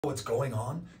What's going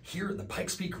on here in the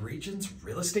Pikes Peak region's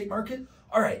real estate market?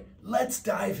 All right, let's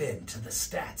dive into the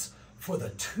stats for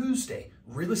the Tuesday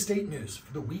real estate news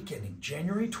for the week ending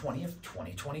January 20th,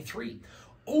 2023.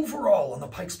 Overall on the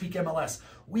Pikes Peak MLS,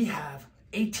 we have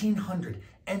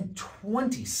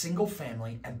 1,820 single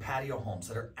family and patio homes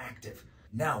that are active.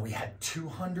 Now, we had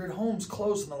 200 homes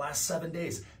closed in the last 7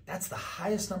 days. That's the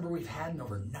highest number we've had in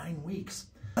over 9 weeks.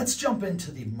 Let's jump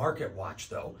into the market watch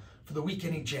though for the week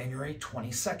ending January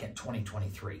 22nd,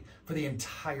 2023 for the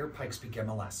entire Pikes Peak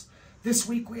MLS. This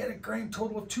week we had a grand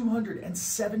total of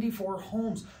 274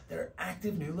 homes that are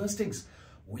active new listings.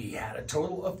 We had a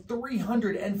total of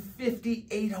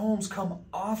 358 homes come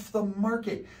off the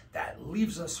market. That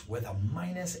leaves us with a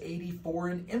minus 84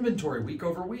 in inventory week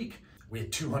over week. We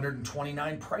had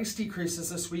 229 price decreases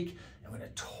this week, and we had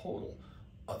a total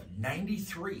of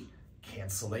 93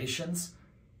 cancellations,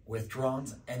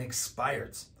 withdrawals, and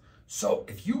expireds. So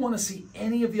if you want to see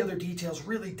any of the other details,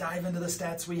 really dive into the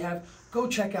stats we have, go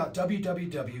check out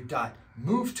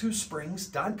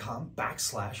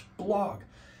www.movetosprings.com/blog.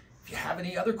 If you have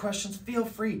any other questions, feel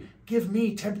free. Give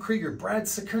me, Tempe Krieger, Brad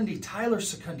Secundy, Tyler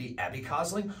Secundy, Abby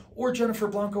Kosling, or Jennifer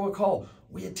Blanco a call.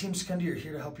 We at TeamSecundy are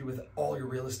here to help you with all your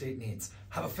real estate needs.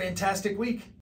 Have a fantastic week.